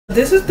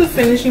This is the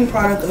finishing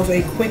product of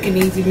a quick and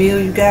easy meal,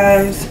 you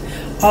guys.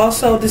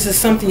 Also, this is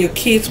something your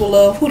kids will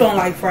love who don't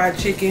like fried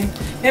chicken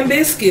and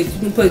biscuits. You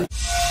can put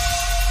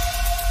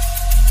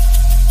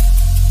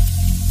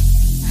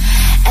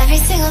every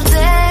single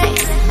day.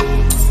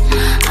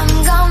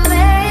 I'm gonna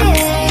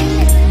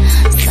make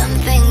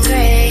something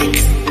great.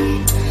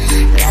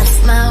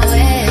 That's my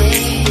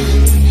way.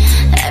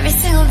 Every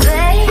single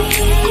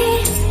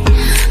day,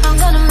 I'm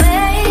gonna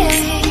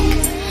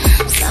make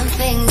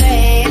something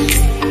great.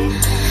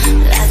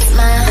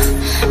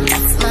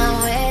 That's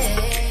my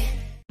way.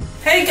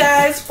 Hey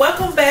guys,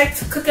 welcome back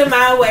to Cooking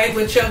My Way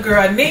with your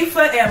girl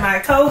Nifa and my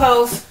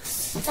co-host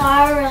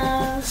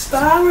Stara.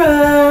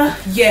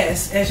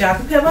 Yes, as y'all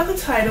can tell by the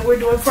title, we're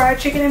doing fried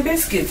chicken and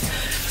biscuits.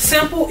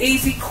 Simple,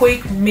 easy,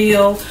 quick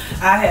meal.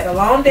 I had a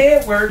long day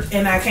at work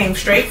and I came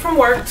straight from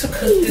work to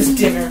cook this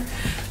dinner.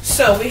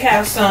 So we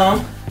have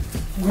some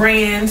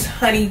Grand's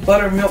honey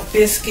buttermilk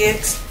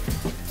biscuits.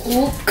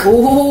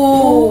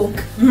 Ooh.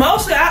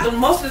 Most of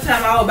the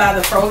time I would buy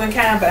the frozen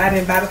kind, but I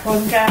didn't buy the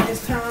frozen kind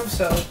this time,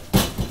 so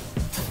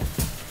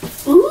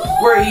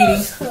we're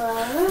eating.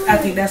 I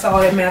think that's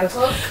all that matters.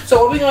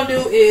 So what we're gonna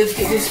do is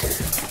get this.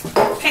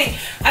 Okay,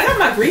 I got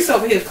my grease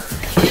over here,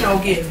 you know,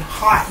 getting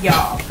hot,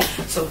 y'all.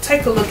 So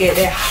take a look at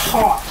that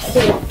hot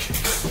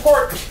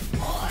pork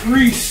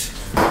grease.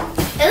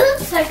 It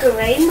looks like a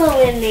rainbow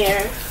in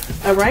there.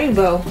 A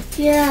rainbow?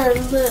 Yeah,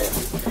 look.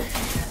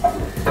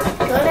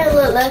 Don't it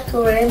look like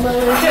a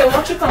rainbow? Here, why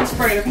don't you come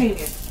spray the pan?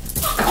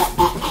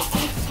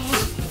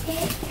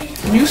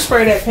 You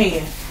spray that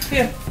pan.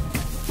 Here.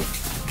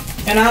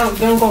 And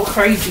don't go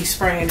crazy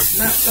spraying it.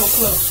 Not so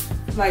close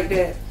like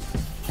that.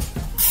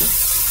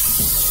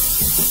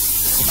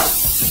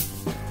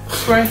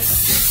 Spray.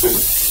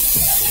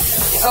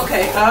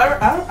 Okay.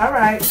 All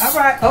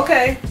right.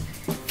 Okay.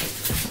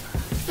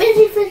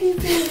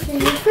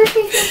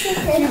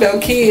 You know,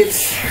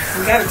 kids,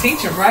 we gotta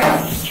teach them,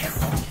 right?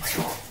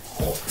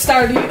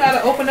 Star, do you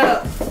gotta open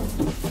up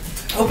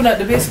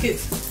the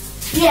biscuits?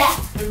 Yeah.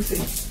 Let me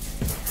see.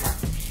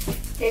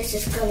 This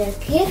is gonna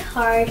get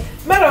hard.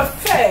 Matter of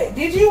fact,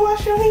 did you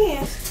wash your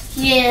hands?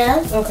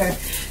 Yeah. Okay.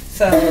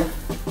 So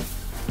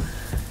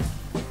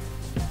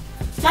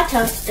my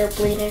tongue's still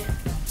bleeding.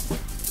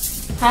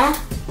 Huh?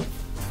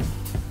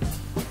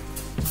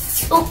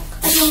 Oh,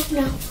 I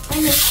know.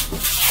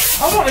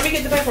 hold on, let me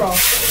get the paper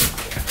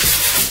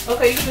off.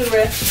 Okay, you can do the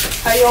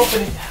rest. How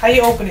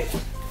you open it?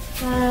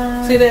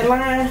 See that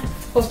line?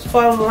 Supposed to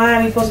follow the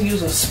line. You're supposed to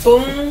use a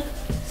spoon.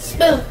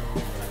 But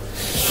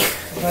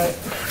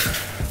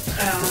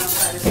I don't know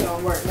how this is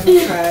gonna work. Let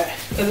me try it.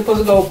 It's supposed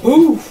to go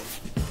boof.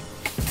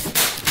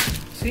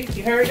 See,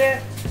 you heard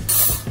that?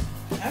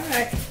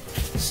 Alright.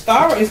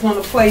 Star is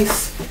gonna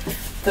place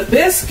the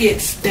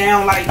biscuits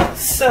down like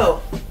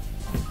so.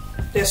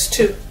 There's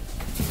two.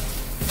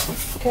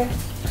 Okay.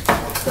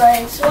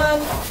 Place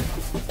one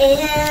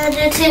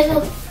and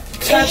two.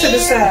 Turn to the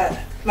side.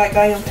 Like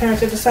I am, turn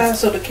to the side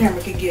so the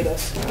camera can get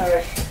us.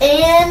 Alright.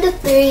 And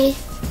 3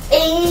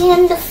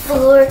 and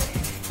 4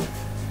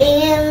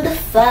 and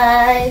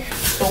 5.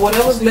 So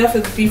whatever's left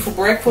is be for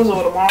breakfast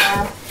or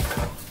tomorrow.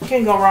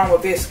 Can't go wrong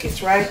with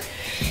biscuits, right?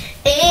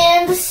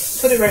 And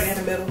put it right in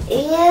the middle.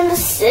 And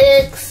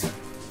 6.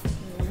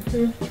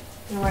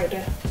 Right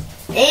there.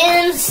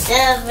 And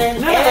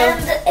 7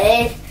 and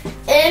 8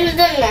 and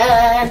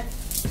 9.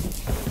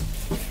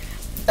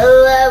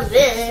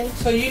 11.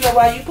 So you know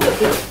why you put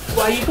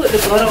the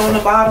butter on the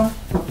bottom?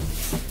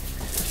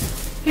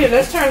 Here,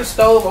 let's turn the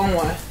stove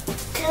on.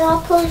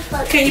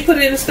 Can you put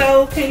it in the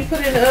stove? Can you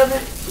put it in the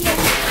oven? Yeah.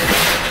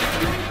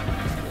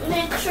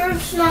 Make sure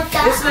it's not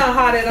that It's not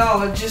hot at all.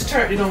 I just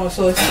turned it on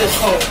so it's still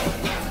cold.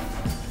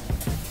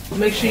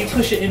 Make sure you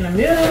push it in the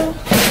middle.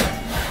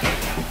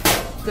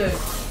 Good.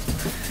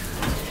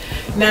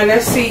 Now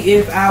let's see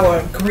if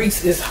our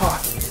grease is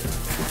hot.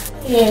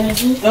 Yeah.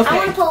 Okay. I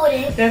want to pull it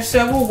in. There's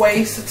several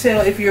ways to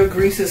tell if your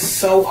grease is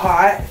so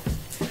hot.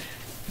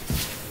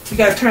 You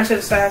gotta turn to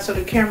the side so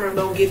the camera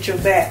don't get your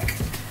back.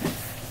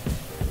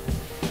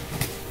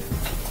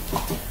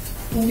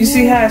 You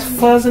see how it's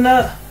fuzzing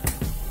up?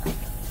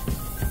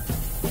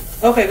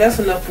 Okay, that's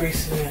enough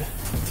grease in there.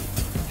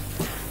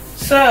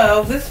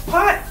 So this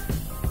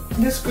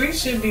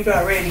grease should be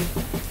about ready.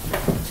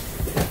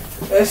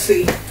 Let's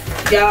see.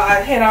 Y'all,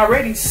 I had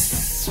already,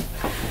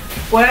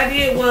 what I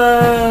did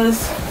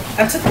was,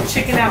 I took the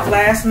chicken out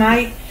last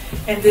night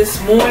and this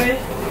morning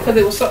because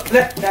it was so,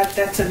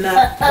 that's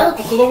enough.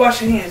 Okay. Go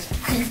wash your hands.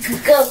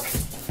 Go.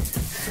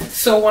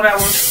 So when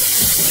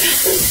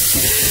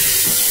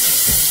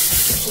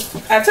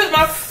I took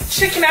my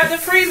chicken out the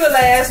freezer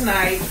last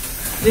night.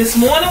 This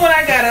morning when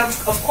I got up,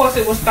 of course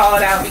it was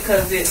thawed out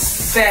because it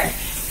sat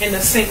in the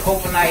sink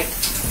overnight.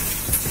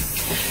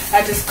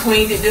 I just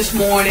cleaned it this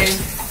morning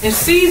and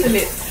seasoned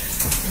it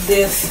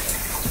this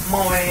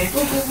morning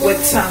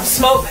with some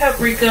smoked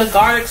paprika,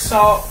 garlic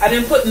salt. I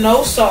didn't put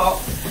no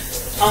salt.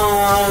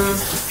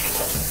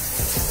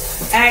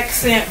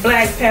 Accent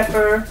black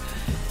pepper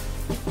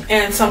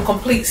and some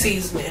complete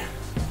seasoning.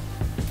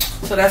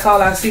 So that's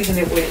all I season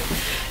it with.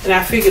 And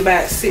I figured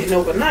by it sitting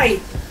overnight,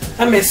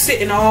 I've been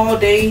sitting all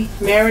day,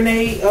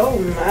 marinade. Oh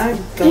my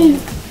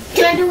God.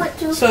 Can I do it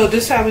too? So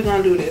this is how we're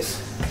gonna do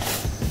this.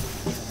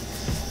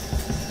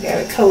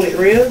 Gotta coat it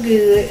real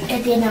good.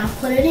 And then I'll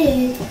put it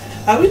in.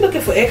 Are we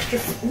looking for extra?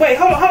 Wait,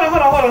 hold on.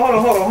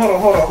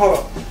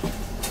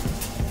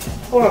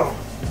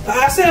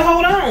 I said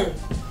hold on.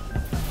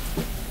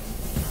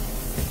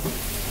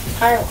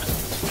 I don't want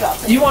to drop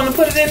it. You want to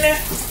put it in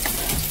there?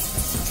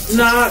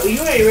 Nah,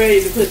 you ain't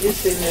ready to put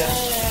this in there.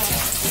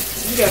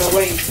 You gotta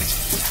wait.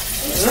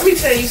 Let me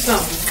tell you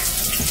something.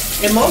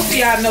 And most of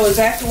y'all know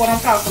exactly what I'm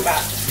talking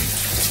about.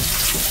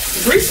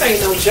 Grease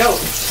ain't no joke.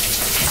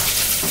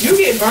 You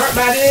get burnt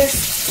by this.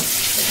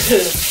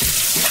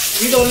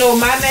 You don't know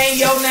my name,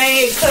 your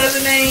name,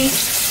 cousin name.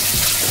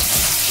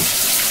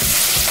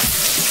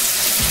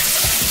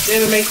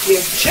 It'll make you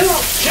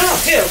jump.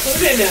 Here, put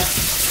it in there.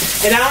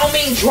 And I don't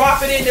mean drop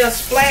it in there,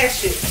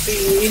 splash it.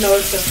 See, you know,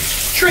 it's a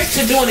trick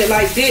to doing it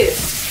like this.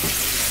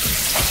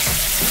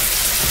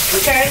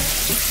 Okay?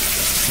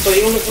 So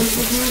I'm gonna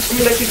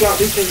let you drop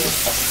this in there.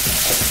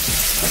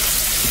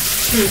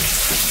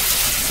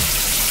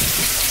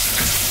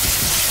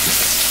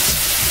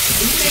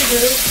 You did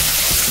good.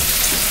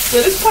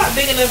 So this pot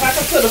big enough, I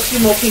can put a few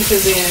more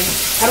pieces in.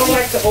 I don't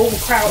like to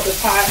overcrowd the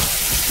pot.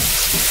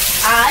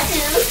 I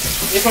do.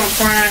 If I'm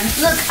frying.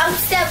 Look, I'm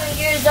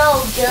 7 years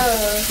old,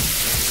 duh.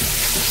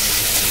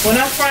 When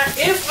I'm frying,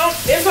 if I'm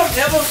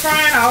ever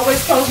frying, I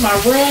always close my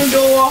room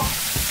door.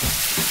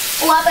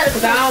 Oh, I better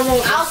Cause I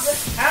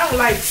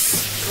don't like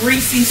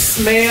greasy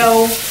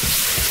smell.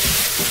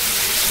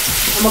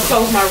 I'm gonna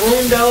close my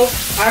room door.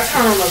 I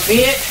turn on a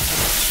vent.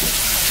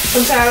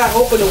 Sometimes I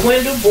open the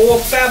window,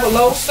 boil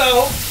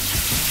fabuloso.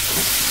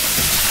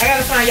 I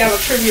gotta find y'all a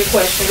trivia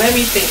question. Let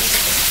me think.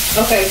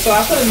 Okay, so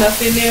I put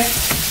enough in there.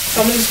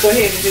 So I'm gonna just go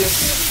ahead and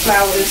just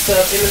flour this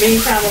up. In the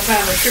meantime, I'll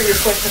find a trivia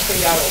question for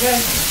y'all, okay?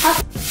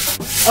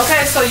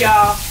 Okay, so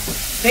y'all,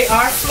 they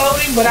are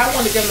floating, but I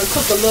wanted them to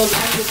cook a little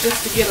longer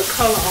just to get a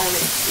color on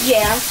it.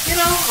 Yeah. You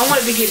know, I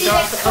wanted to get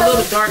dark, a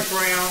little dark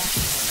brown.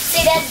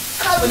 See that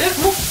color? But this,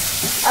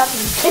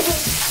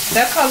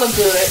 that color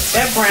good.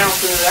 That brown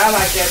good. I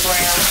like that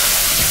brown.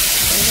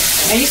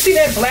 And you see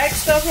that black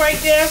stuff right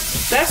there?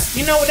 That's,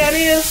 you know what that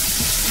is?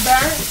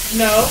 Burn?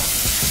 No.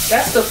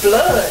 That's the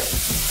blood.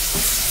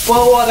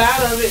 Bubbled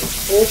out of it.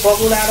 Oh,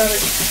 bubbled out of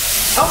it.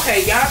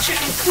 Okay, y'all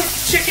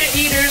chicken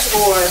eaters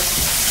or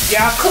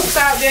y'all cooks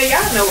out there,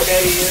 y'all know what that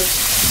is.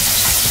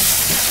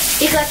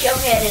 You got your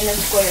head in a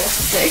square.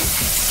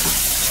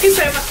 She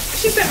said my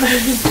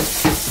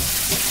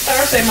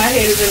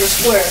head is in a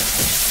square.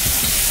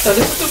 So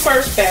this is the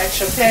first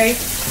batch, okay?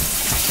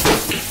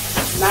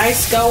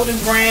 Nice golden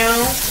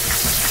brown.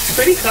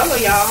 Pretty color,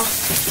 y'all.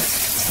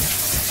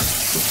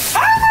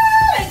 Ah,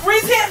 that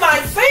grease hit my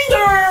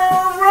finger.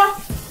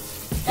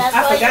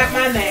 I forgot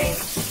my name.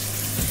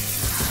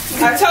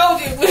 I told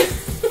you.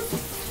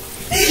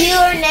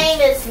 Your name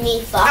is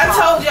Mifa. I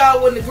told y'all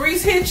when the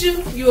grease hit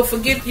you, you'll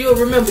forget. You'll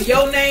remember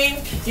your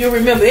name. You'll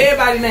remember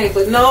everybody's name.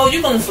 But no,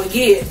 you're gonna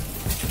forget.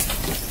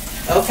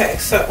 Okay,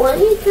 so.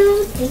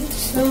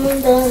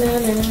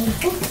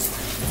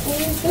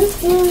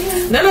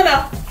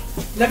 No.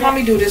 Let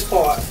mommy do this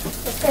part.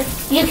 Okay.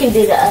 You can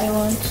do the other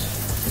ones.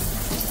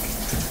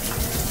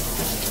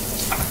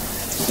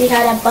 See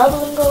how that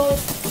bubbling goes?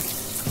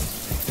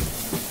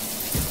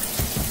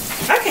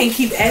 I can't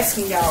keep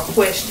asking y'all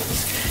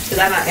questions because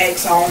I done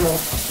asked all them.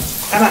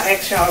 I done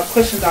asked y'all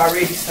questions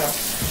already, so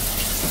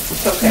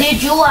it's okay.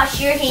 Did you wash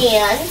your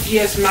hands?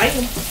 Yes,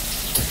 ma'am.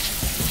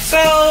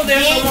 So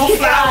there's some more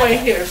flour in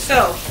here.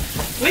 So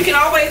we can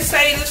always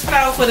save this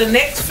flour for the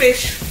next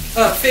fish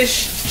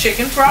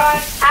chicken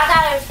fry. I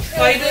got a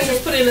All you do is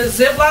just put it in a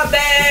Ziploc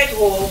bag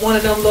or one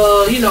of them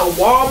little, you know,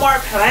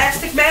 Walmart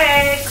plastic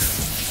bags.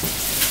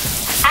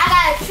 I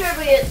got a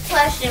trivia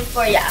question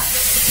for y'all.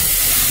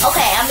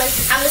 Okay, I'm gonna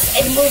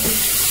say the movie.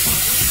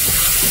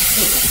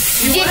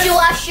 Did you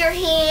wash your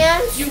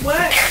hands? You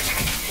what?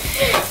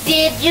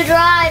 Did you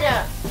dry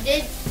them?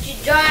 Did you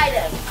dry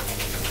them?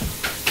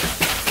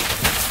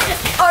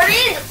 Are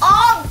these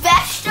all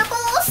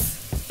vegetables?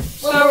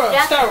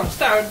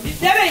 Stir.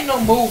 That ain't no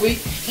movie.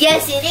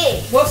 Yes, it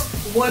is.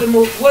 What a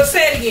movie? What?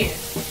 Say it again.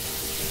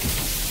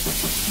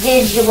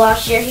 Did you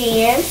wash your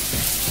hands?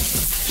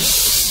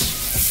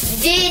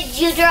 Did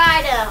you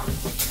dry them?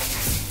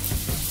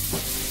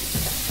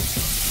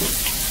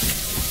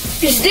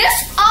 Is this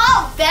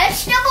all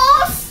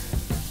vegetables?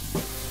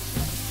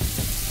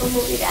 What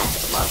movie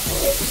that's about?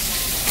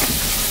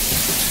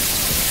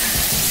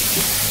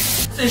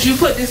 Since you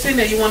put this in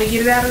there, you want to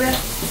get it out of there?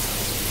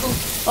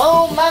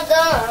 Oh my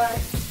God.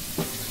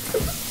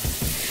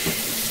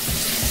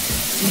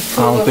 I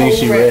don't think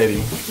she's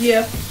ready.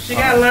 Yeah, she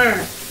gotta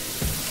learn.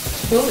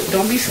 Well,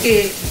 don't be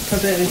scared,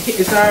 because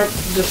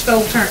the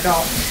stove turned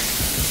off.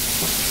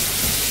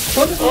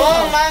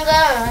 Oh my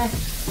God.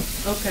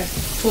 Okay,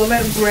 pull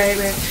that and grab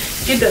it.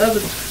 Get the other,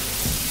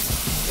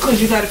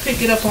 because you gotta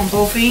pick it up on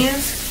both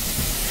ends.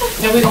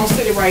 And we're gonna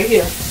sit it right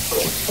here.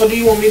 Or do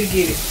you want me to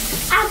get it?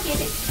 I'll get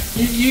it.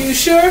 You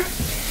sure?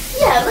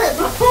 Yeah, look,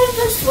 my palms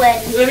are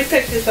sweating. Let me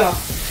take this off.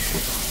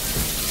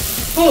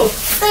 Who?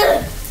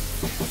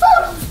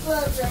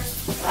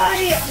 I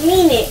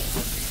mean it.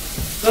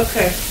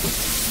 Okay.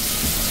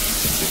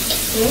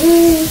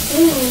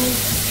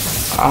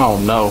 I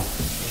don't know.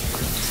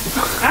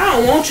 I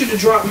don't want you to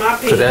drop my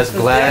pen. Cause that's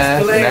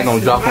glass, and that's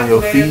gonna drop on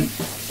your feet.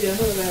 Yeah,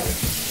 look at that.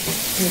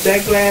 Is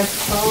that glass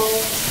tall?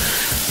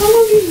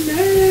 Oh, you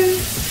mad.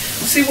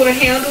 See where the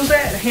handle's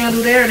at? The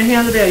handle there and the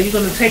handle there. You're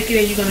gonna take it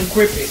and you're gonna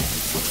grip it.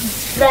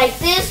 Like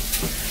this?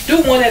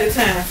 Do one at a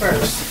time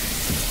first.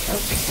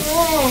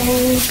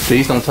 Okay.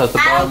 Please don't touch the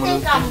I bottom.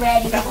 don't think I'm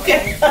ready.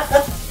 Okay.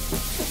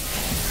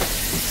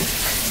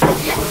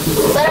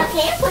 But I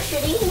can push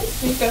it in.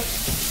 Okay.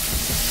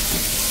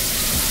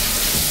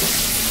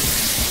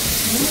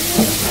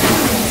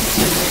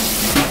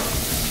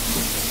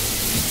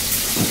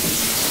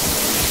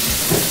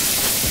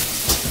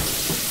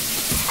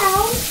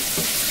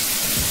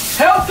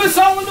 Help is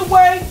on the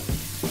way.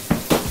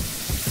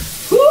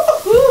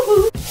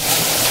 Woo-hoo-hoo.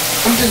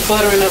 I'm just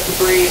buttering up the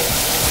bread.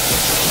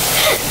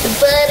 The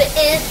butter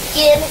is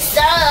getting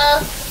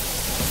soft.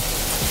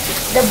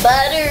 The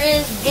butter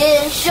is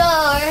getting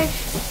short.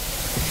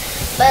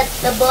 But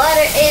the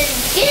butter is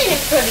getting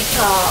pretty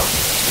tall.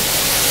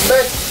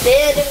 But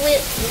then it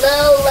went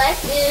low like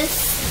this.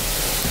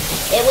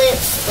 It went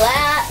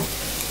flat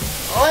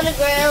on the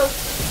ground.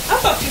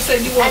 I thought you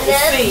said you wanted to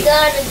And sing.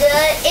 then it's gonna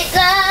gut it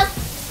up.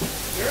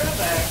 Girl,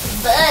 back.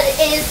 But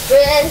it's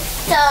pretty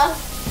tall.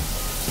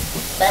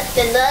 But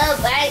the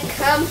love ain't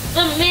come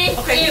from me.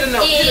 Okay, hit a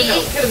note, hit a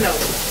note, hit a note.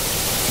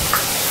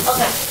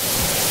 Okay.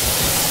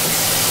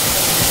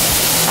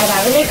 I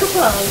gotta make a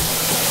pose.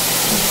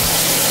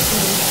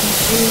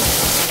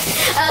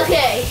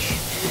 Okay.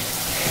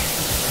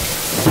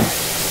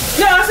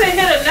 No, I said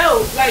hit a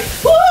note. Like,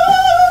 woo!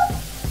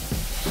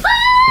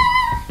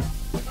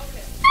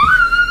 Okay.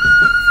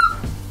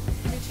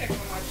 Let me check on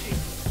my cheek.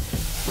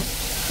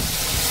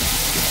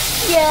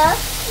 Yeah,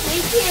 we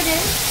did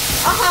it.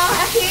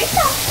 I hear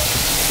something.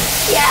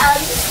 Yeah, I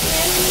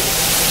understand.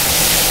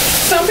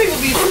 Some people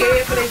be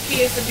scared for their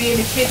kids to be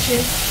in the kitchen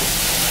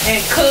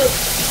and cook,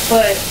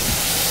 but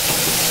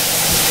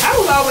I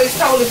was always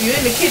told if you're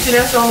in the kitchen,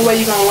 that's the only way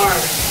you're gonna learn.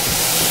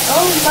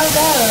 Oh my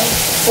God.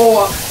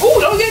 Or,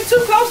 ooh, don't get too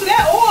close to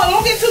that oil.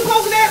 Don't get too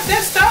close to that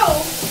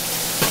stove.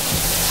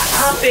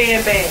 I'm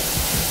staying back.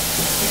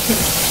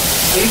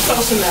 Are you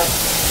close enough?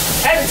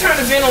 I had to turn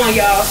the vent on,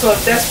 y'all, so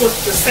if that's what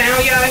the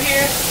sound y'all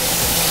hear.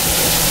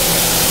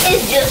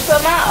 It's just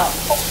from out.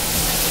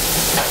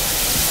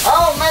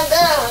 Oh my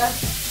God.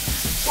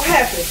 What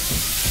happened?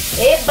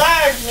 It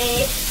burned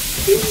me.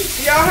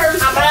 Y'all heard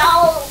I'm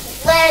all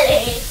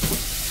ready.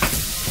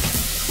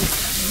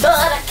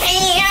 But I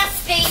can't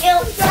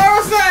still. I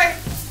was like,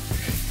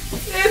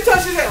 it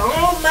touches it.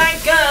 Oh my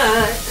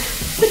God.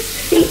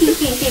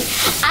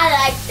 I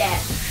like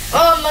that.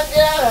 Oh my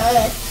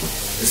God.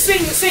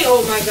 Sing,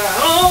 oh my God.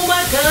 Oh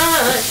my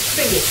God.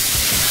 Sing it.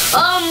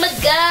 Oh my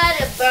God,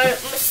 I burnt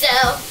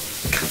myself.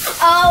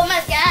 Oh my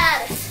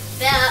God, I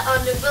fell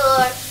on the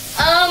floor.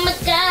 Oh my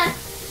God.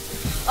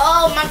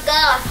 Oh my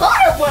God.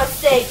 Hold on 1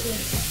 second.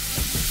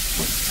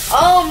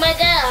 Oh my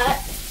God.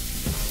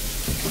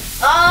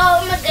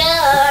 Oh my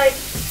God.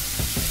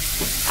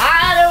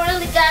 I don't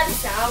really got a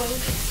song,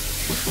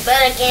 but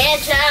I can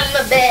try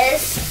my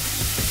best.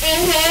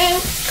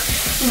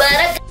 But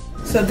I.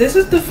 So this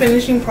is the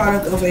finishing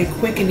product of a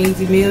quick and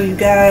easy meal, you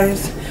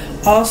guys.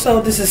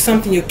 Also, this is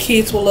something your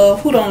kids will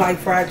love. Who don't like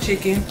fried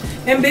chicken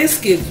and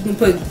biscuits? You can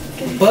put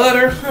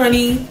butter,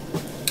 honey,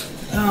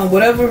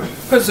 whatever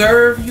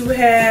preserve you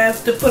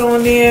have to put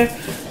on there.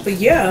 But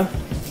yeah,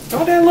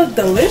 don't that look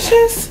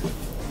delicious?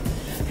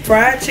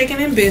 Fried chicken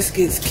and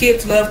biscuits.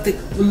 Kids love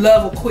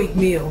a quick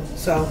meal.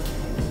 So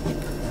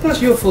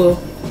plus you're full.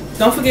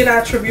 Don't forget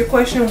our trivia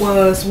question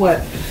was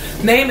what?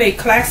 Name a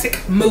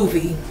classic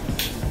movie.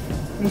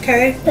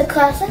 Okay? The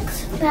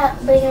classics, that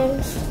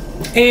begins.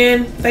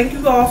 And thank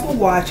you all for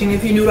watching.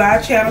 If you're new to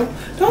our channel,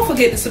 don't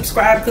forget to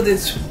subscribe because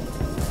it's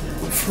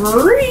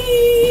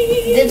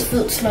free. This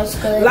food smells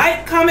good.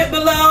 Like, comment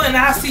below, and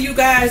I'll see you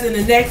guys in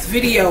the next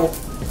video.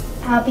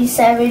 Happy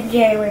 7th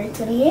January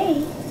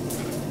 28th.